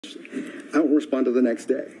I don't respond to the next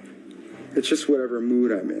day. It's just whatever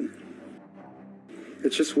mood I'm in.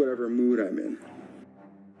 It's just whatever mood I'm in.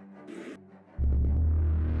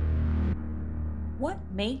 What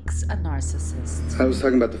makes a narcissist? I was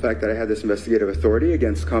talking about the fact that I had this investigative authority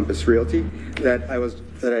against Compass Realty that I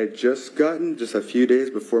had just gotten just a few days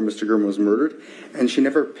before Mr. Gurman was murdered, and she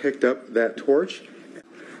never picked up that torch.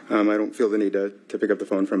 I don't feel the need to pick up the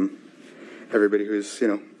phone from everybody who's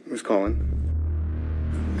calling.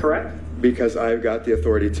 Correct? Because I've got the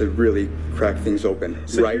authority to really crack things open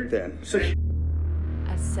then.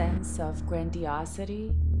 A sense of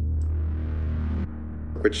grandiosity?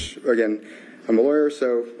 Which, again, I'm a lawyer,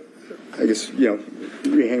 so I guess,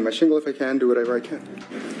 rehang my shingle if I can, do whatever I can.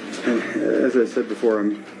 And as I said before,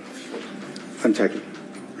 I'm techie,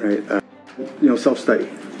 right? Self-study.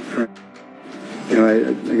 Right?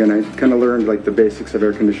 I kind of learned like the basics of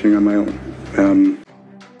air conditioning on my own.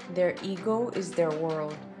 Their ego is their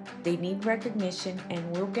world. They need recognition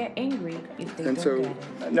and will get angry if they don't get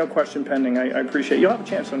it. No question pending. I appreciate it. You'll have a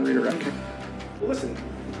chance on redirect. Well, listen,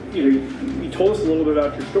 you told us a little bit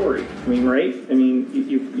about your story. Right?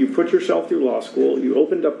 You put yourself through law school. You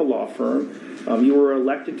opened up a law firm. You were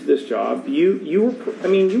elected to this job. You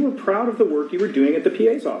were proud of the work you were doing at the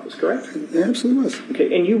PA's office, correct? Yeah, absolutely was.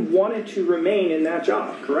 Okay, and you wanted to remain in that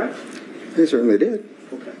job, correct? I certainly did.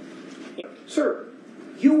 Okay. Sir,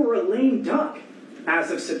 you were a lame duck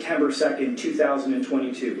as of September 2nd,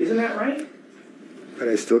 2022. Isn't that right? But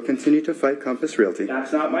I still continue to fight Compass Realty.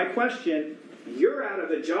 That's not my question. You're out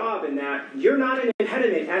of a job in that you're not an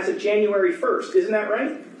impediment as of January 1st. Isn't that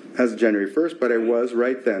right? As of January 1st, but I was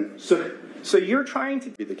right then. So you're trying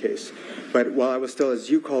to be the case. But while I was still, as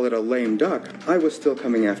you call it, a lame duck, I was still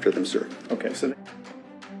coming after them, sir. Okay, so...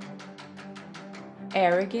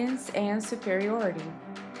 Arrogance and superiority.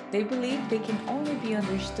 They believe they can only be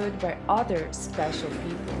understood by other special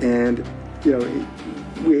people. And,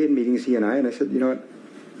 we had meetings, he and I said,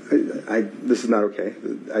 this is not okay.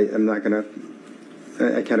 I'm not going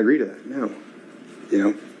to, I can't agree to that,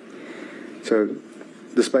 no. So,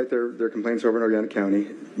 despite their complaints over in Arrogance County,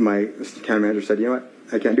 my county manager said,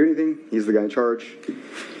 I can't do anything. He's the guy in charge.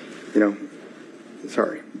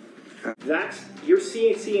 Sorry. That's your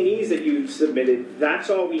C&Es that you submitted. That's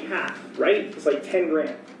all we have, right? It's like 10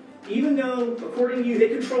 grand. Even though, according to you, they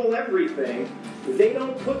control everything, they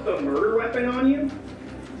don't put the murder weapon on you?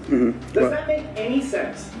 Mm-hmm. Does that make any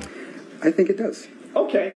sense? I think it does.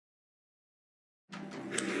 Okay.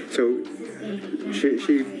 So, she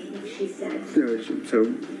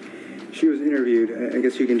was interviewed, I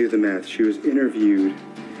guess you can do the math, she was interviewed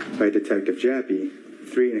by Detective Jappy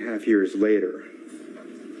 3.5 years later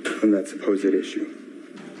on that supposed issue.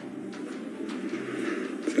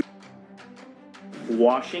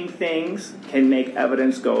 Washing things can make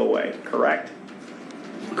evidence go away, correct?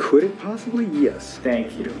 Could it possibly? Yes.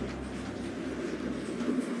 Thank you.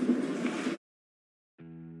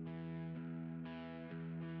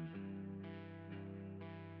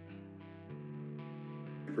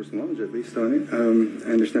 Personal knowledge, at least, on it.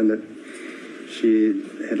 I understand that she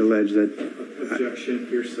had alleged that... Objection,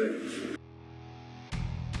 hearsay.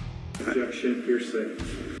 Objection, hearsay.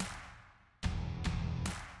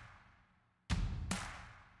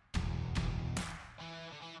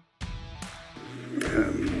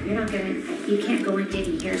 You're not gonna, you can't go into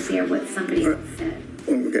any hearsay or what somebody said.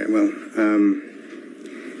 Okay, well,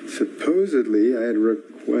 supposedly I had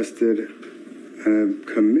requested a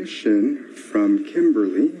commission from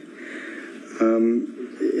Kimberly,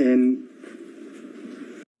 and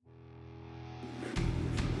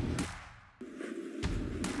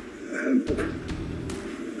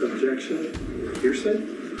Objection, hearsay.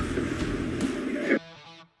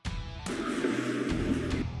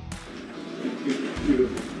 You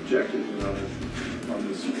objected on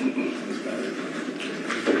this matter.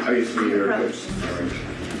 How you see your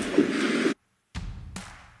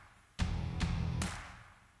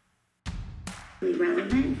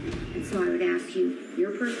relevant, and so I would ask you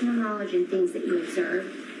your personal knowledge and things that you observed,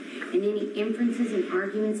 and any inferences and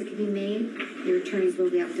arguments that can be made, your attorneys will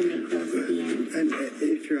be able to make those at the end. And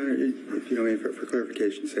if Your Honor, if you don't mind, for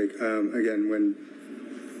clarification's sake, again, when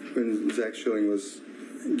Zach Schilling was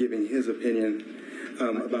giving his opinion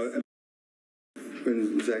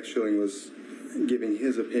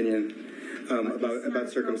about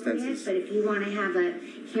circumstances. But if you want to have a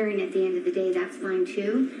hearing at the end of the day, that's fine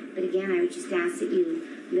too. But again, I would just ask that you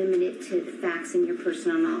limit it to the facts and your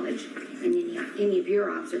personal knowledge and any of your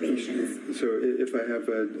observations. So if I have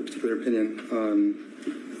a particular opinion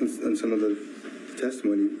on some of the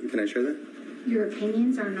testimony, can I share that? Your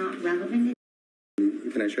opinions are not relevant.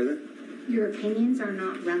 Can I share that? Your opinions are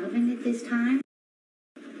not relevant at this time.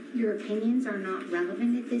 Your opinions are not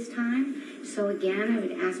relevant at this time. So again, I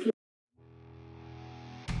would ask you.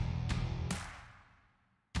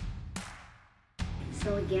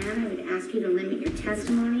 So again, I would ask you to limit your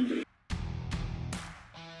testimony.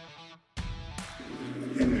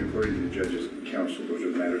 And according to the judge's counsel, those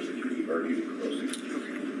are matters that can be argued in closing.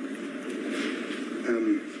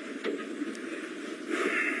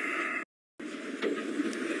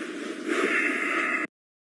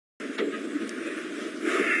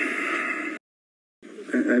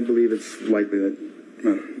 I believe it's likely that,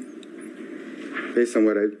 based on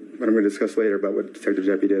what I'm going to discuss later about what Detective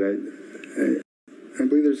Jeppy did, I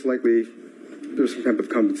believe there's some type of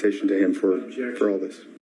compensation to him for all this.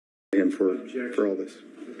 For all this.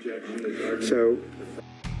 So,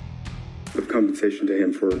 of compensation to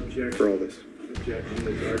him for all this.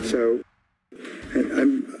 So,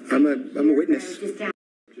 I'm a witness.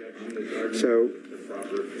 So,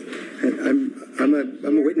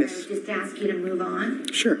 I'm a witness. I just ask you to move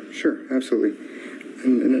on. Sure, absolutely.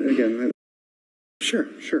 And again, sure,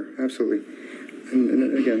 absolutely.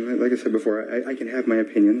 And again, like I said before, I can have my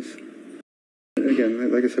opinions.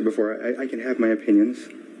 Again, like I said before, I can have my opinions,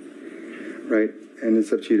 right? And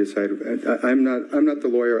it's up to you to decide. I'm not the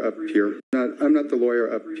lawyer up here. I'm not the lawyer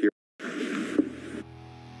up here.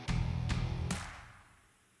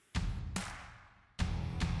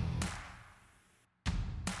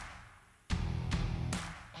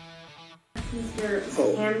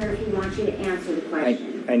 Mr. Hamner, if he wants you to answer the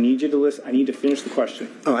question. I need you to listen. I need to finish the question.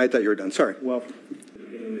 Oh, I thought you were done. Sorry. Well,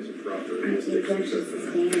 The objection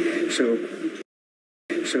sustained. So.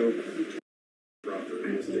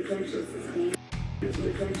 The objection sustained. The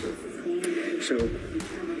objection sustained. So,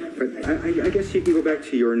 but I guess you can go back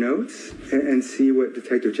to your notes and see what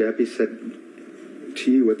Detective Jeppy said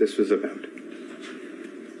to you, what this was about.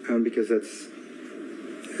 Because that's,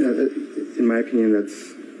 in my opinion,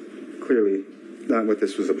 that's clearly not what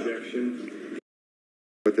this was about.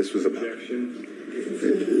 What this was about.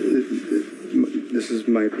 This is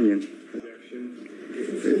my opinion.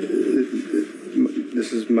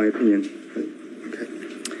 This is my opinion. Okay.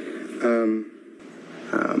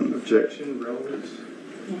 Objection, relevance?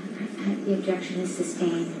 Yeah, the objection is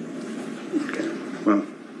sustained. Okay. Well,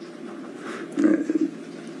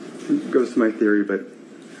 it goes to my theory, but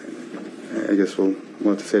I guess we'll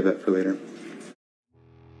have to save that for later.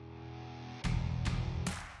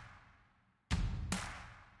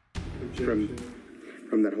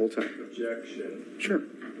 From that whole time. Objection. Sure.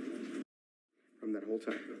 From that whole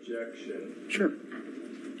time. Objection. Sure.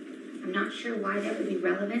 I'm not sure why that would be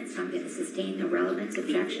relevant, so I'm going to sustain the relevance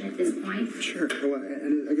objection at this point. Sure. Well,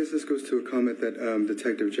 and I guess this goes to a comment that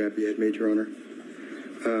Detective Jeppy had made, Your Honor.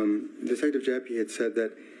 Detective Jeppy had said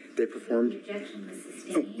that they performed. The objection was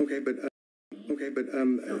sustained. Oh, okay, but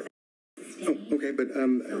Sustained. but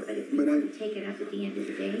but if you but want to take it up at the end of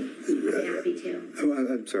the day, I'm happy to. Oh,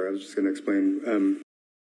 I'm sorry. I was just going to explain.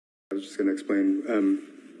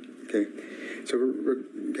 Okay. So,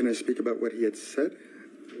 can I speak about what he had said?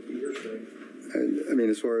 I mean,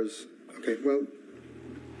 as far as okay, well.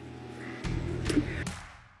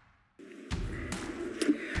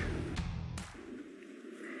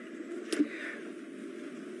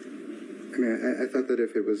 I mean, I thought that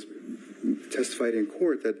if it was testified in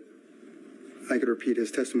court, that I could repeat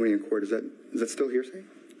his testimony in court. Is that still hearsay?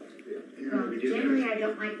 Well, generally, I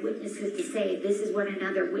don't like witnesses to say, this is what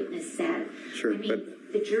another witness said. Sure, I mean,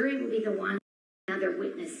 but the jury will be the one another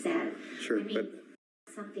witness said. Sure, I mean, but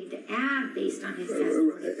something to add based on his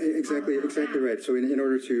testimony. exactly right. So in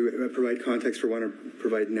order to provide context for what I want to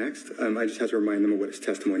provide next, I just have to remind them of what his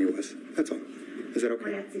testimony was. That's all. Is that okay?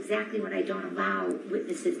 Well, that's exactly what I don't allow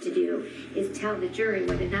witnesses to do, is tell the jury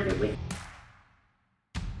what another witness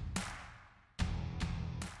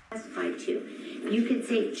testified to. You can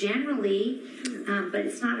say generally, but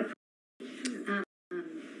it's not a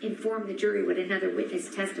inform the jury what another witness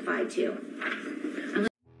testified to.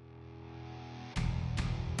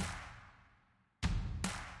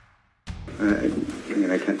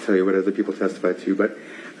 I can't tell you what other people testified to, but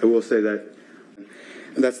I will say that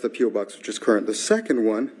that's the P.O. Box, which is current. The second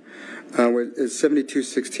one is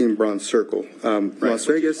 7216 Bronze Circle, Las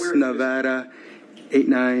Vegas, Nevada,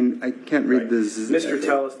 89. I can't read this. Mr.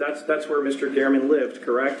 Telles, that's where Mr. Gehrman lived,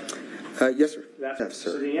 correct? Yes, sir. Yes,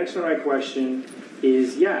 sir. So the answer to my question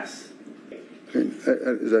is yes.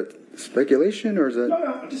 Is that speculation or is that?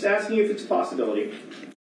 No, I'm just asking you if it's a possibility.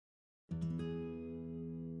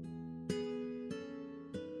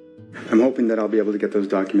 I'm hoping that I'll be able to get those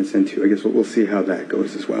documents into. I guess we'll see how that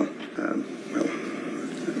goes as well. I'm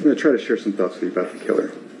going to try to share some thoughts with you about the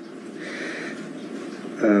killer.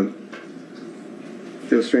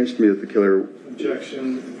 It was strange to me that the killer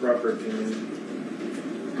Objection, property.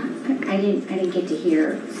 I didn't get to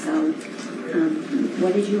hear, so,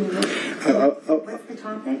 what did you, what's the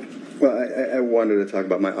topic? Well, I wanted to talk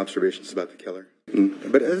about my observations about the killer.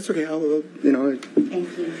 But it's okay,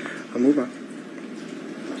 Thank you. I'll move on.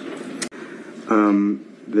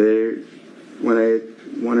 When I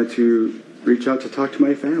wanted to reach out to talk to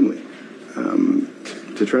my family,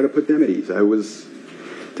 to try to put them at ease, I was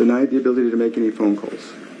denied the ability to make any phone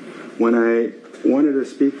calls. When I wanted to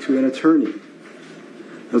speak to an attorney,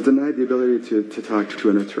 I was denied the ability to talk to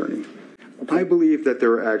an attorney. I believe that there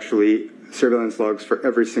were actually surveillance logs for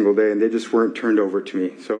every single day, and they just weren't turned over to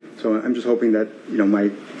me. So I'm just hoping that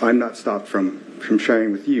I'm not stopped from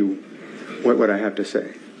sharing with you what I have to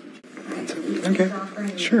say. Okay,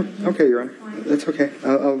 sure. Okay, Your Honor, that's okay.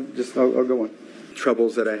 I'll go on.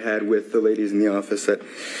 Troubles that I had with the ladies in the office, that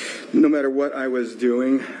no matter what I was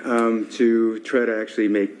doing to try to actually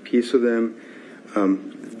make peace with them,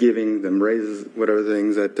 giving them raises, whatever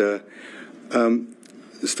things that.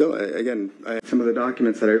 Still, again, some of the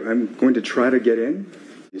documents that I'm going to try to get in,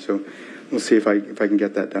 so we'll see if I can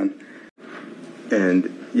get that done.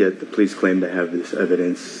 And yet the police claim to have this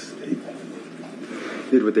evidence. They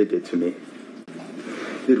did what they did to me.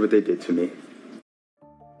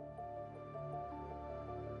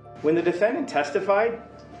 When the defendant testified,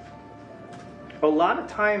 a lot of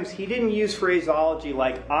times he didn't use phraseology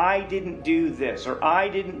like, I didn't do this, or I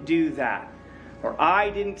didn't do that, or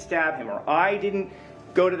I didn't stab him, or I didn't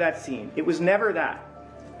go to that scene. It was never that.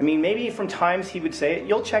 I mean, maybe from times he would say it,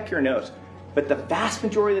 you'll check your notes, but the vast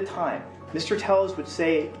majority of the time, Mr. Telles would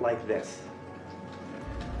say it like this.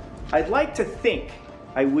 I'd like to think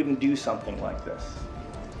I wouldn't do something like this.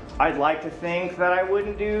 I'd like to think that I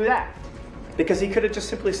wouldn't do that. Because he could have just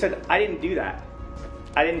simply said, I didn't do that.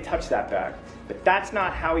 I didn't touch that bag. But that's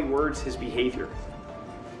not how he words his behavior.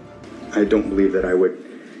 I don't believe that I would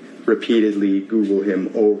repeatedly Google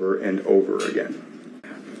him over and over again.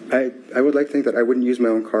 I would like to think that I wouldn't use my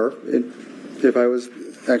own car if I was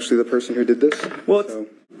actually the person who did this. Well,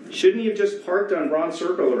 shouldn't he have just parked on Bronze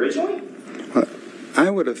Circle originally? I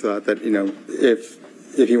would have thought that, if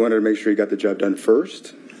he wanted to make sure he got the job done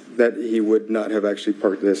first, that he would not have actually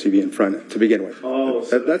parked the SUV in front to begin with. Oh,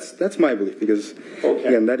 so that's my belief, because, okay.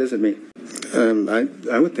 Again, that isn't me.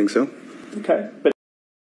 I would think so. Okay, but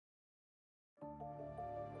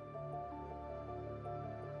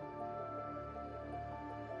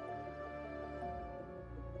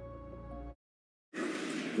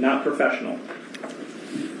not professional.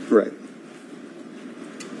 Right.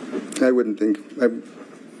 I wouldn't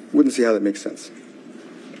see how that makes sense.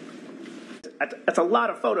 That's a lot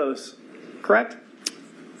of photos, correct?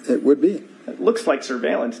 It would be. It looks like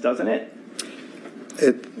surveillance, doesn't it?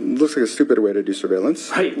 It looks like a stupid way to do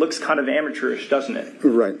surveillance. Right, looks kind of amateurish, doesn't it?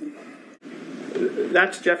 Right.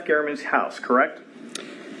 That's Jeff Garriman's house, correct?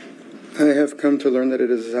 I have come to learn that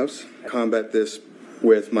it is his house. Combat this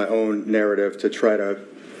with my own narrative to try to,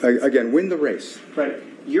 again, win the race. Right.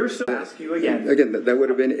 I'll ask you again. Again, that would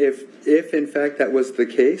have been if in fact that was the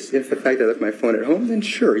case, if in fact I left my phone at home, then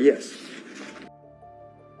sure, yes.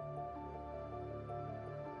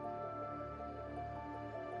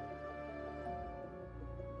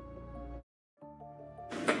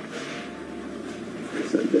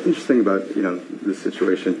 The interesting about, this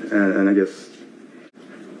situation, and I guess,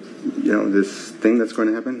 this thing that's going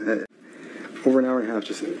to happen, over an hour and a half,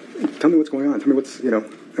 just tell me what's going on. Tell me what's,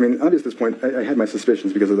 obviously at this point, I had my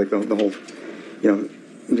suspicions because of the whole,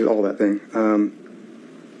 all that thing.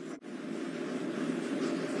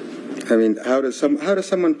 How does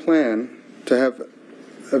someone plan to have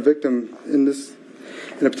a victim in a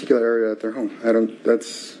particular area at their home?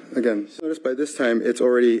 That's, again, notice by this time it's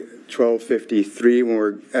already 12:53 when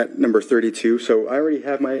we're at number 32, so I already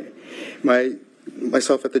have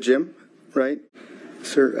myself at the gym, right?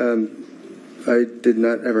 Sir, I did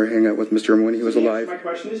not ever hang out with Mr. when he was alive. My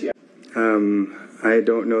question is yes. I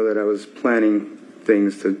don't know that I was planning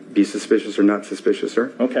things to be suspicious or not suspicious,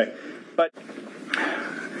 sir. Okay, but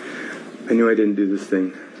I knew I didn't do this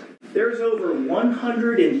thing. There's over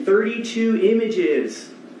 132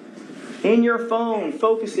 images in your phone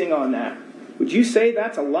focusing on that. Would you say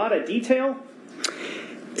that's a lot of detail?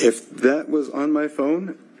 If that was on my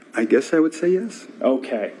phone, I guess I would say yes.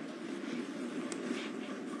 Okay.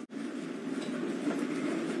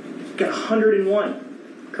 Got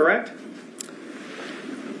 101, correct?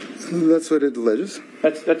 That's what it alleges.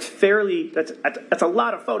 That's a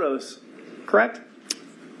lot of photos, correct?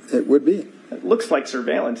 It would be. It looks like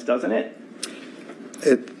surveillance, doesn't it?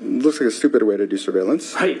 It looks like a stupid way to do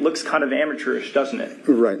surveillance. Right, looks kind of amateurish, doesn't it?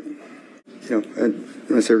 Right. And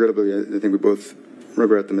when I say regrettably, I think we both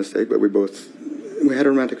regret the mistake, but we both We had a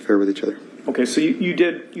romantic affair with each other. Okay, so you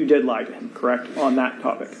did lie to him, correct, on that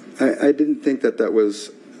topic? I didn't think that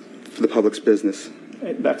was for the public's business.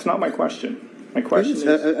 That's not my question. My question is...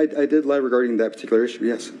 I did lie regarding that particular issue,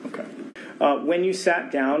 yes. Okay. When you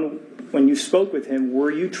sat down, when you spoke with him,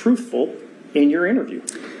 were you truthful in your interview?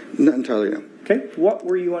 Not entirely, no. Okay. What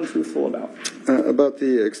were you untruthful about? About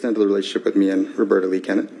the extent of the relationship with me and Roberta Lee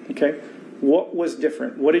Kennett. Okay. What was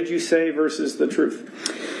different? What did you say versus the truth?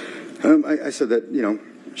 I said that,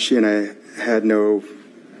 she and I had no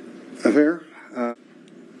affair.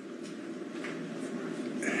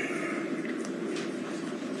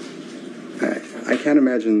 I can't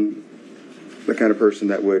imagine the kind of person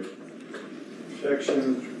that would...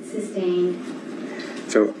 Objection. Sustained.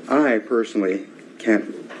 So I personally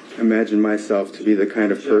can't imagine myself to be the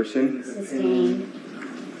kind of person. Sustained.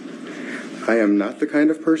 I am not the kind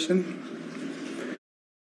of person